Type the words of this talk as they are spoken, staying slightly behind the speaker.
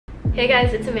Hey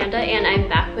guys, it's Amanda and I'm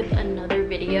back with another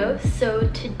video. So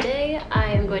today I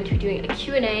am going to be doing a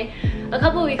Q&A. A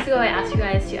couple of weeks ago I asked you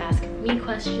guys to ask me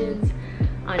questions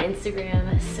on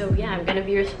Instagram. So yeah, I'm going to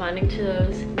be responding to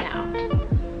those now.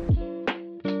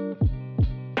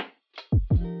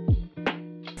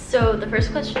 So the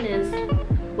first question is,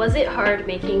 was it hard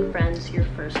making friends your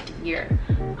first year?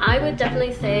 I would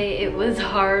definitely say it was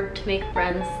hard to make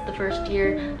friends the first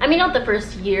year. I mean, not the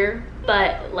first year,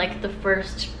 but like the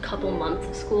first couple months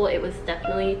of school, it was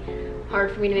definitely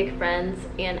hard for me to make friends.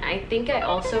 And I think I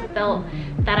also felt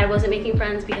that I wasn't making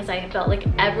friends because I felt like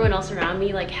everyone else around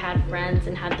me like had friends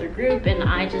and had their group and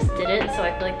I just didn't. So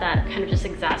I feel like that kind of just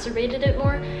exacerbated it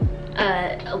more.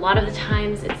 A lot of the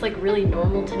times it's like really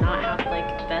normal to not have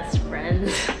like best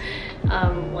friends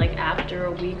like after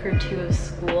a week or two of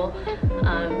school.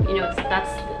 You know,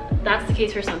 that's the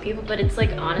case for some people, but it's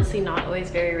like honestly not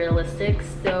always very realistic.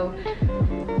 So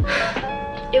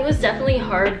it was definitely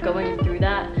hard going through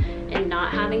that and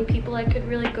not having people I could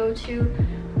really go to.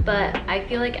 But I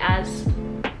feel like as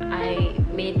I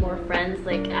made more friends,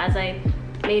 like as I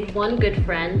made one good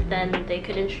friend, then they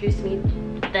could introduce me,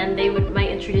 then they might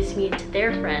introduce me to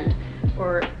their friend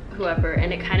or whoever,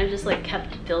 and it kind of just like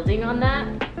kept building on that.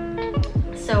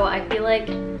 So I feel like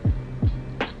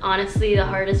honestly the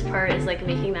hardest part is like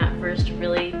making that first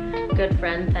really good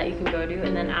friend that you can go to,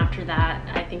 and then after that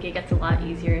I think it gets a lot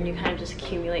easier and you kind of just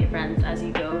accumulate friends as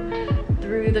you go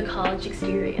through the college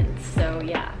experience. So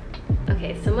yeah.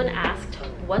 Okay, someone asked,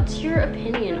 what's your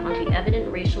opinion on the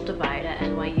evident racial divide at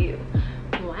NYU?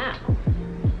 Wow.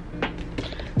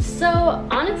 So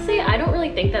honestly, I don't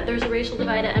really think that there's a racial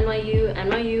divide at NYU.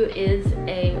 NYU is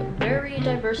a very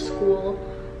diverse school.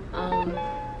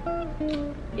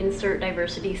 Insert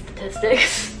diversity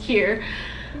statistics here.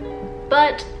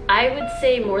 But I would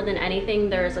say more than anything,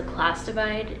 there is a class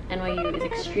divide. NYU is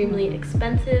extremely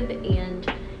expensive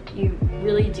and you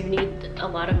really do need a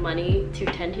lot of money to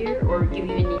attend here, or you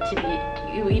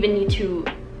even need to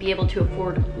be able to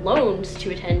afford loans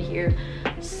to attend here.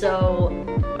 So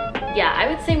yeah, I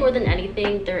would say more than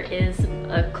anything there is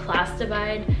a class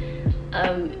divide.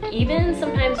 Even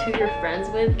sometimes who you're friends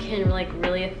with can like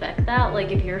really affect that.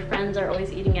 Like if your friends are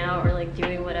always eating out or like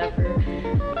doing whatever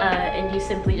and you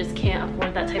simply just can't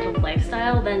afford that type of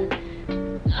lifestyle, then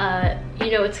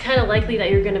you know, it's kind of likely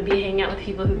that you're going to be hanging out with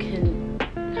people who can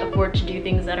afford to do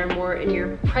things that are more in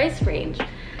your price range.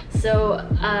 So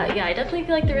yeah, I definitely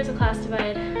feel like there is a class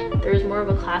divide. There is more of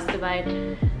a class divide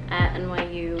at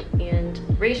NYU,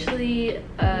 and racially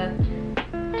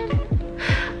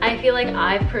I feel like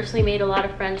I've personally made a lot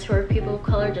of friends who are people of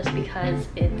color just because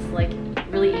it's like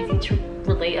really easy to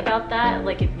relate about that.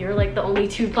 Like if you're like the only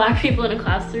two black people in a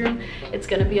classroom, it's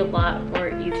gonna be a lot more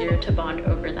easier to bond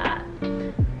over that.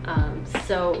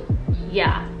 So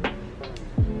yeah,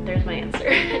 there's my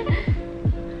answer.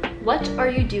 What are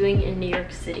you doing in New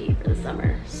York City for the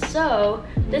summer? So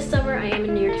this summer I am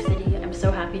in New York City. I'm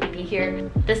so happy to be here.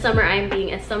 This summer I am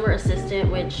being a summer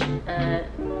assistant, which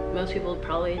most people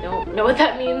probably don't know what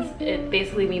that means. It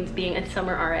basically means being a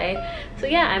summer RA. So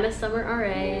yeah, I'm a summer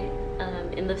RA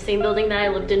in the same building that I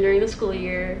lived in during the school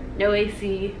year. No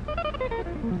AC.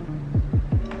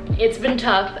 It's been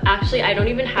tough. Actually, I don't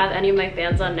even have any of my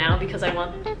fans on now because I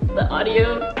want the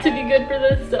audio to be good for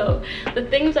this. So the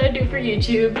things I do for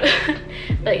YouTube.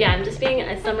 But yeah, I'm just being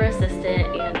a summer assistant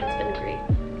and it's been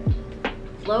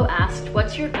great. Flo asked,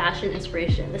 what's your fashion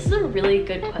inspiration? This is a really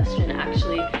good question,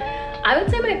 actually. I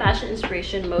would say my fashion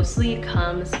inspiration mostly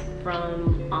comes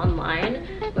from online,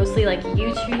 mostly like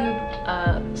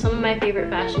YouTube. Some of my favorite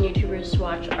fashion YouTubers to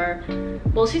watch are,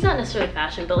 well, she's not necessarily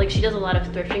fashion, but like she does a lot of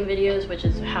thrifting videos, which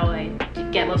is how I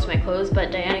get most of my clothes.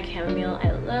 But Diana Chamomile,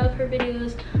 I love her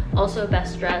videos. Also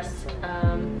Best Dressed.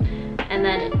 And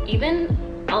then even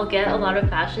I'll get a lot of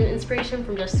fashion inspiration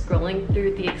from just scrolling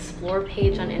through the Explore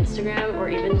page on Instagram, or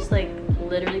even just like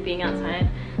literally being outside,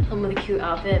 someone with a cute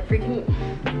outfit.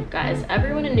 Freaking guys,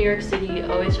 everyone in New York City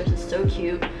always dresses so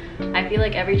cute. I feel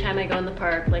like every time I go in the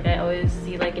park, like I always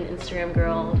see like an Instagram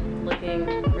girl looking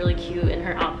really cute in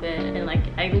her outfit, and like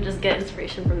I can just get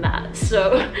inspiration from that.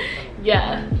 So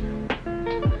yeah.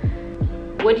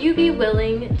 Would you be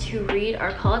willing to read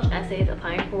our college essays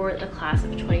applying for the class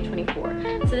of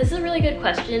 2024? So this is a really good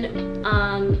question.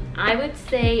 I would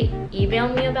say email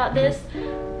me about this.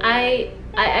 I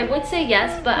would say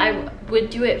yes, but I would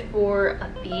do it for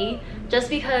a fee, just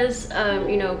because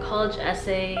you know, college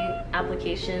essay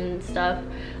application stuff,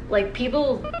 like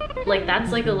people, like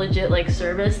that's like a legit like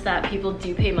service that people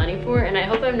do pay money for. And I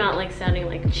hope I'm not like sounding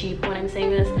like cheap when I'm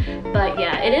saying this, but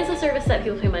yeah, it is a service that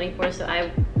people pay money for, so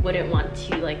I wouldn't want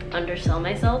to like undersell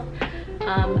myself.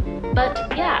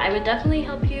 But yeah, I would definitely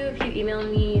help you if you email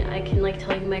me. I can like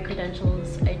tell you my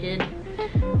credentials. I did,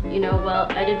 you know,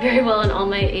 well, I did very well in all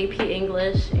my AP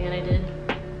English, and I did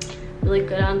really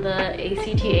good on the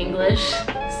ACT English.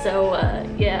 So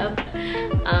yeah,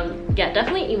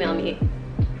 definitely email me.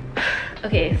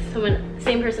 Okay,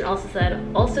 same person also said,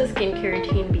 also skincare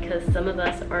routine because some of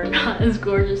us are not as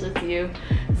gorgeous as you.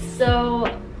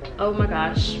 So, oh my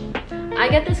gosh, I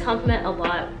get this compliment a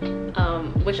lot,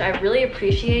 which I really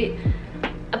appreciate.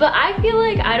 But I feel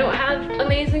like I don't have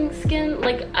amazing skin.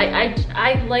 Like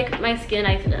I like my skin.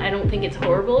 I don't think it's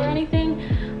horrible or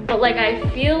anything. But like I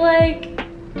feel like,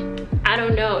 I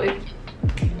don't know,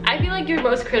 I feel like you're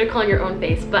most critical on your own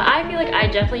face, but I feel like I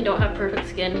definitely don't have perfect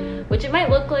skin, which it might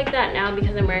look like that now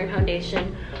because I'm wearing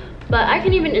foundation. But I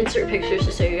can even insert pictures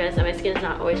to show you guys that my skin is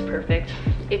not always perfect.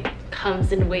 It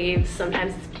comes in waves.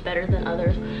 Sometimes it's better than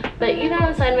others. But even on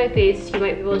the side of my face, you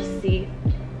might be able to see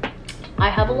I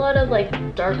have a lot of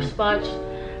like dark spots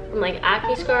from like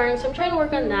acne scarring, so I'm trying to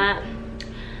work on that.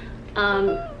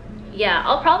 Yeah,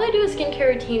 I'll probably do a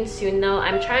skincare routine soon though.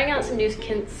 I'm trying out some new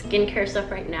skincare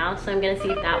stuff right now, so I'm gonna see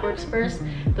if that works first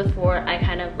before I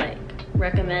kind of like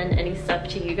recommend any stuff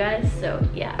to you guys. So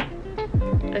yeah.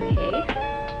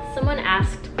 Okay, someone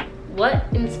asked, what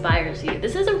inspires you?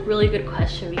 This is a really good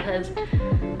question because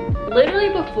literally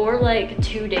before like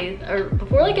 2 days, or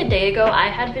before like a day ago, I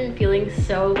had been feeling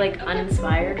so like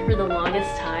uninspired for the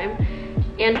longest time.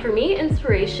 And for me,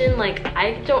 inspiration, like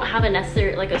I don't have a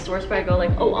necessary like a source where I go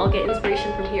like, oh, I'll get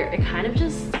inspiration from here. It kind of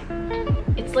just,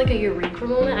 it's like a eureka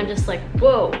moment. I'm just like,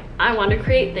 whoa, I want to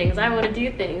create things, I want to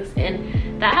do things.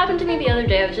 And that happened to me the other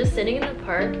day. I was just sitting in the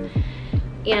park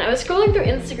and I was scrolling through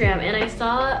Instagram and I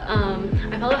saw,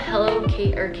 I follow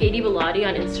Katie Bellotti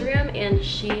on Instagram, and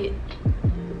she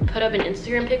put up an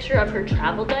Instagram picture of her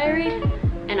travel diary.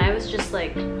 And I was just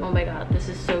like, oh my god, this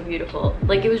is so beautiful.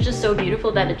 Like it was just so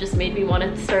beautiful that it just made me want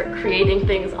to start creating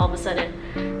things all of a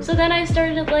sudden. So then I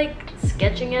started like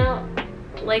sketching out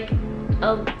like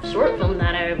a short film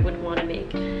that I would want to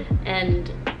make, and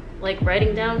like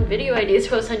writing down video ideas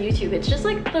to post on YouTube. It's just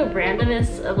like the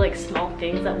randomness of like small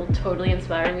things that will totally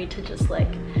inspire me to just like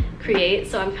create.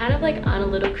 So I'm kind of like on a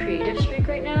little creative streak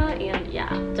right now, and yeah,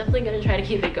 definitely gonna try to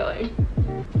keep it going.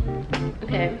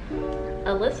 Okay,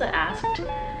 Alyssa asked,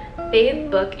 fave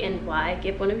book and why?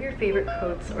 Give one of your favorite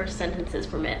quotes or sentences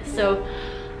from it. So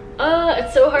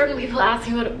it's so hard when people ask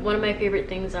me what one of my favorite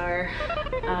things are,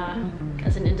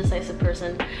 as an indecisive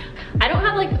person. I don't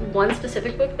have like one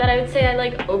specific book that I would say I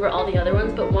like over all the other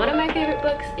ones, but one of my favorite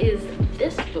books is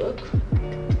this book.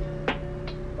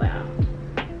 Wow.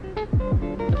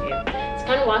 Okay, it's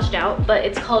kind of washed out, but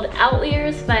it's called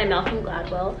Outliers by Malcolm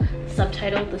Gladwell,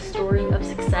 subtitled The Story of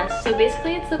Success. So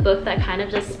basically it's a book that kind of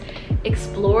just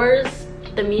explores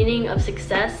the meaning of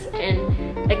success,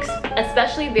 and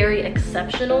especially very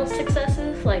exceptional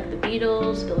successes like the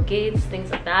Beatles, Bill Gates, things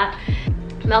like that.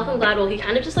 Malcolm Gladwell, he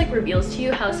kind of just like reveals to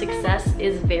you how success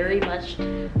is very much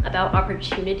about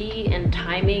opportunity and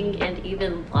timing and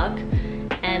even luck,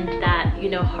 and that, you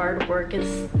know, hard work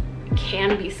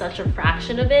can be such a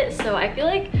fraction of it. So I feel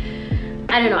like,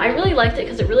 I don't know, I really liked it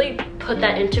because it really put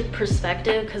that into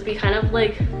perspective, because we kind of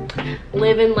like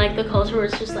live in like the culture where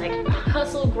it's just like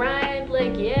hustle, grind,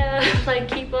 like yeah, like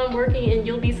keep on working and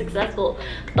you'll be successful.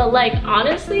 But like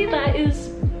honestly, that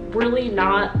is really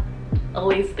not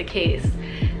always the case.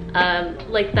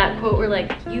 Like that quote where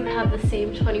like, you have the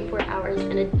same 24 hours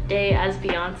in a day as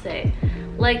Beyonce.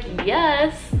 Like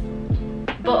yes,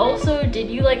 but also, did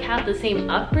you like have the same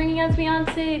upbringing as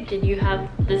Beyonce? Did you have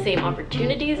the same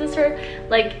opportunities as her?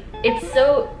 Like it's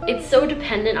so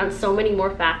dependent on so many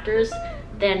more factors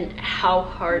than how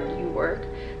hard you work.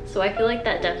 So I feel like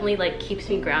that definitely like keeps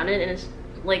me grounded, and it's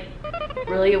like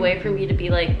really a way for me to be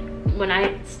like, when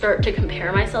I start to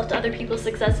compare myself to other people's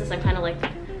successes, I'm kind of like,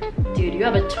 dude, you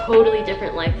have a totally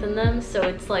different life than them, so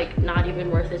it's like not even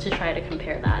worth it to try to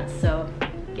compare that. So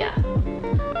yeah.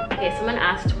 Okay, someone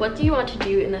asked, what do you want to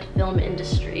do in the film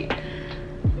industry?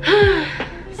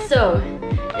 So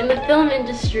in the film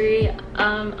industry,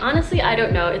 honestly, I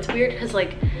don't know. It's weird because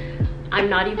like I'm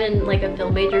not even like a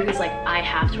film major who's like, I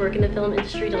have to work in the film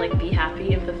industry to like be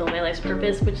happy and fulfill my life's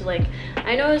purpose, which like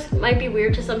I know might be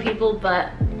weird to some people, but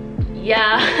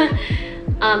yeah.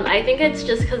 I think it's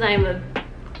just because I'm a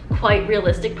quite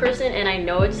realistic person, and I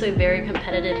know it's a very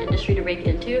competitive industry to break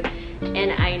into,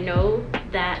 and I know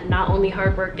that not only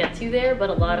hard work gets you there, but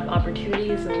a lot of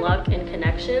opportunities and luck and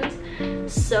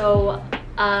connections. So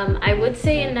I would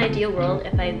say in an ideal world,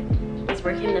 if I was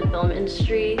working in the film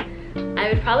industry,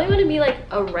 I would probably want to be like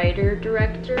a writer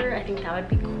director. I think that would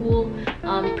be cool.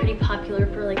 Pretty popular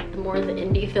for like more of the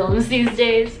indie films these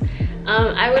days.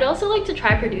 I would also like to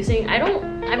try producing.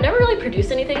 I've never really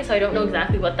produced anything, so I don't know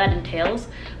exactly what that entails,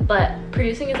 but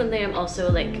producing is something I'm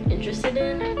also like interested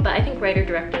in. But I think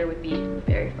writer-director would be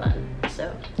very fun.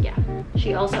 So yeah.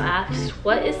 She also asked,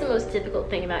 what is the most difficult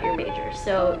thing about your major?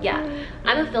 So yeah,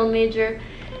 I'm a film major,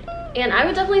 and I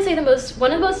would definitely say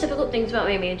one of the most difficult things about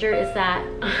my major is that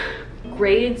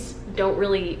grades don't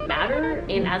really matter.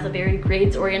 And as a very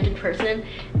grades-oriented person,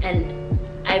 and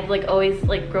I've like always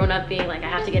like grown up being like I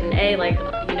have to get an A, like,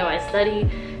 you know, I study,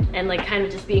 and like kind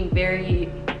of just being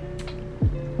very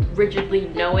rigidly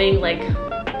knowing like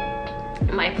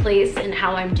my place and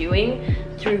how I'm doing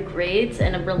through grades,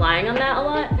 and I'm relying on that a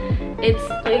lot. It's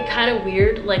like kind of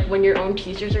weird like when your own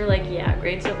teachers are like, yeah,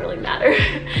 grades don't really matter.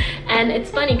 And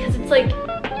it's funny because it's like,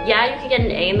 yeah, you can get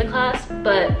an A in the class,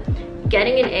 but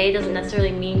getting an A doesn't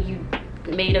necessarily mean you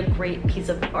made a great piece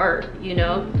of art, you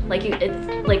know? Like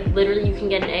it's like literally you can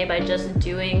get an A by just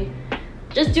doing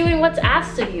what's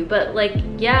asked of you. But like,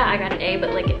 yeah, I got an A,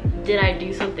 but like, did I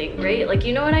do something great? Like,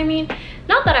 you know what I mean?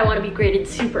 Not that I want to be graded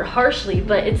super harshly,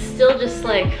 but it's still just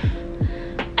like,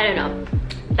 I don't know.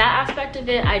 That aspect of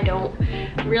it I don't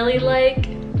really like.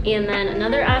 And then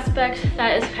another aspect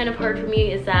that is kind of hard for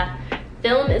me is that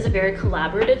film is a very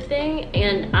collaborative thing,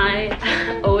 and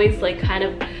I always like kind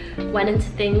of went into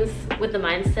things with the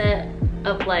mindset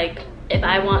of like, if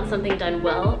I want something done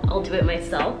well, I'll do it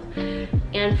myself.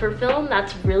 And for film,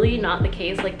 that's really not the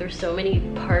case. Like, there's so many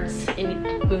parts in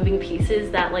moving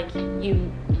pieces that like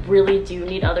you really do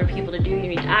need other people to do. You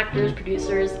need actors,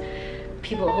 producers,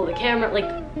 people to hold the camera, like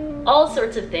all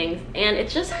sorts of things. And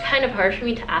it's just kind of hard for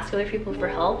me to ask other people for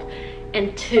help,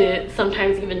 and to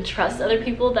sometimes even trust other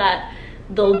people that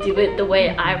they'll do it the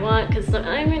way I want. Because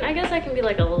I mean, I guess I can be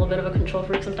like a little bit of a control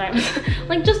freak sometimes.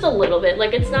 Like just a little bit,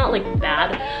 like it's not like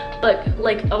bad, but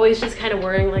like always just kind of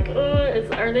worrying like, oh,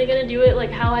 are they gonna do it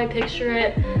like how I picture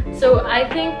it? So I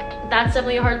think that's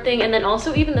definitely a hard thing. And then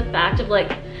also even the fact of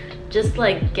like just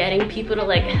like getting people to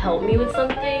like help me with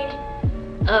something,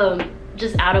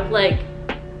 just out of like,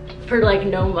 for like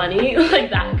no money,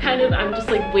 like that kind of, I'm just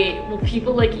like, wait, will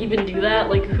people like even do that?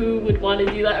 Like, who would want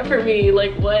to do that for me?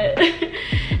 Like, what?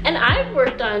 And I've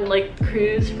worked on like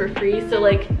crews for free, so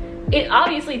like it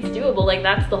obviously it's doable, like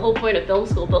that's the whole point of film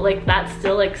school, but like that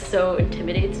still like so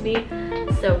intimidates me.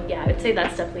 So yeah, I would say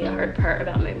that's definitely a hard part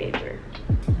about my major.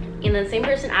 And then the same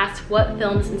person asked, what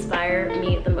films inspire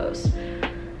me the most?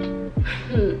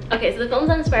 Okay, so the films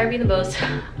that inspire me the most,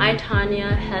 I,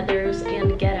 Tonya, Heathers,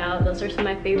 and Get Out. Those are some of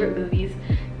my favorite movies.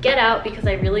 Get Out because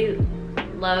I really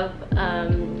love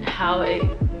how it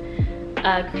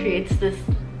creates this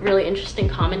really interesting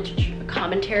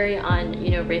commentary on,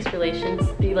 you know, race relations,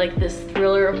 be like this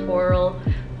thriller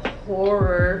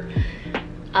horror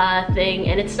thing.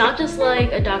 And it's not just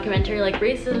like a documentary like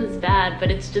racism is bad,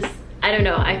 but it's just, I don't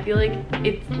know, I feel like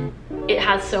it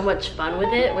has so much fun with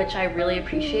it, which I really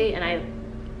appreciate. And I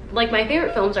like, my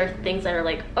favorite films are things that are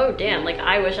like, oh damn, like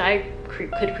I wish I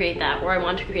could create that, or I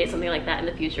want to create something like that in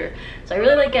the future. So I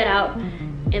really like Get Out.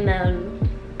 And then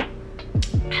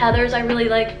Heathers I really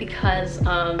like because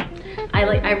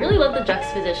I really love the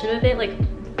juxtaposition of it, like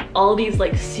all these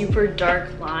like super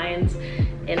dark lines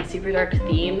and super dark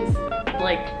themes,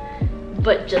 like,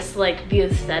 but just like the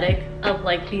aesthetic of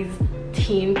like these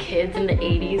teen kids in the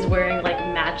 80s wearing like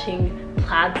matching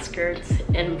plaid skirts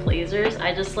and blazers.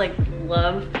 I just like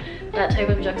love that type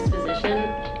of juxtaposition.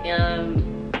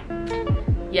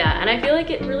 Yeah, and I feel like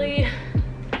it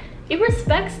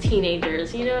respects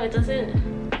teenagers, you know, it doesn't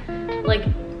like,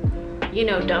 you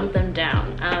know, dump them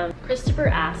down. Christopher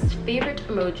asked, favorite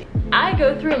emoji. I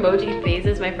go through emoji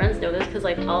phases. My friends know this because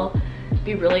like I'll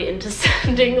be really into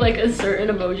sending like a certain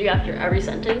emoji after every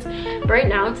sentence. But right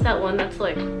now it's that one that's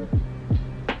like,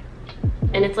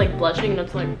 and it's like blushing, and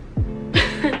it's like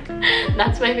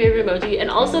that's my favorite emoji.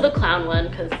 And also the clown one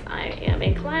because I am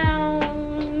a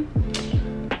clown.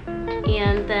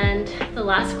 And then the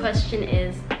last question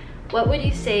is, what would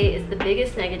you say is the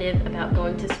biggest negative about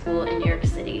going to school in New York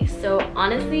City? So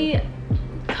honestly,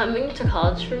 coming to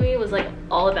college for me was like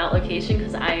all about location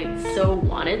because I so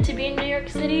wanted to be in New York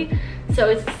City. So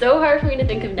it's so hard for me to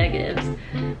think of negatives.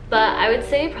 But I would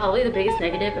say probably the biggest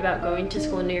negative about going to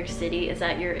school in New York City is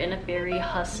that you're in a very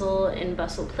hustle and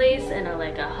bustle place, and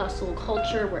like a hustle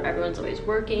culture where everyone's always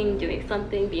working, doing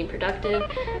something, being productive.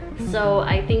 So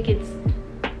I think it's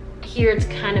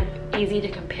kind of easy to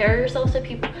compare yourself to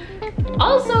people.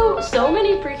 Also, so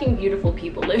many freaking beautiful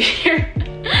people live here.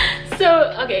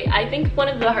 So, okay, I think one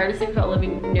of the hardest things about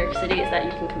living in New York City is that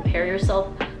you can compare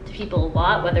yourself to people a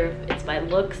lot, whether it's by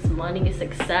looks, money,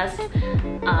 success.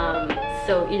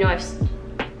 So, you know,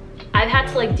 I've had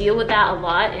to like deal with that a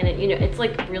lot, and it, you know, it's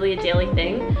like really a daily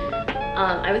thing.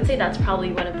 I would say that's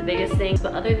probably one of the biggest things,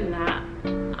 but other than that,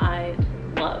 I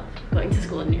love going to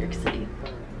school in New York City.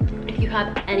 If you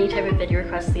have any type of video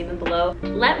requests, leave them below.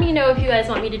 Let me know if you guys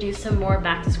want me to do some more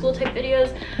back to school type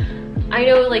videos. I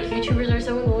know like YouTubers are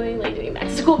so annoying, like doing back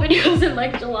to school videos in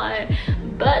like July,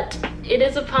 but it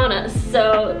is upon us.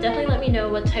 So definitely let me know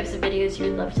what types of videos you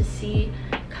would love to see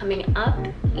coming up,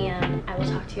 and I will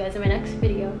talk to you guys in my next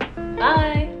video.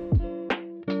 Bye!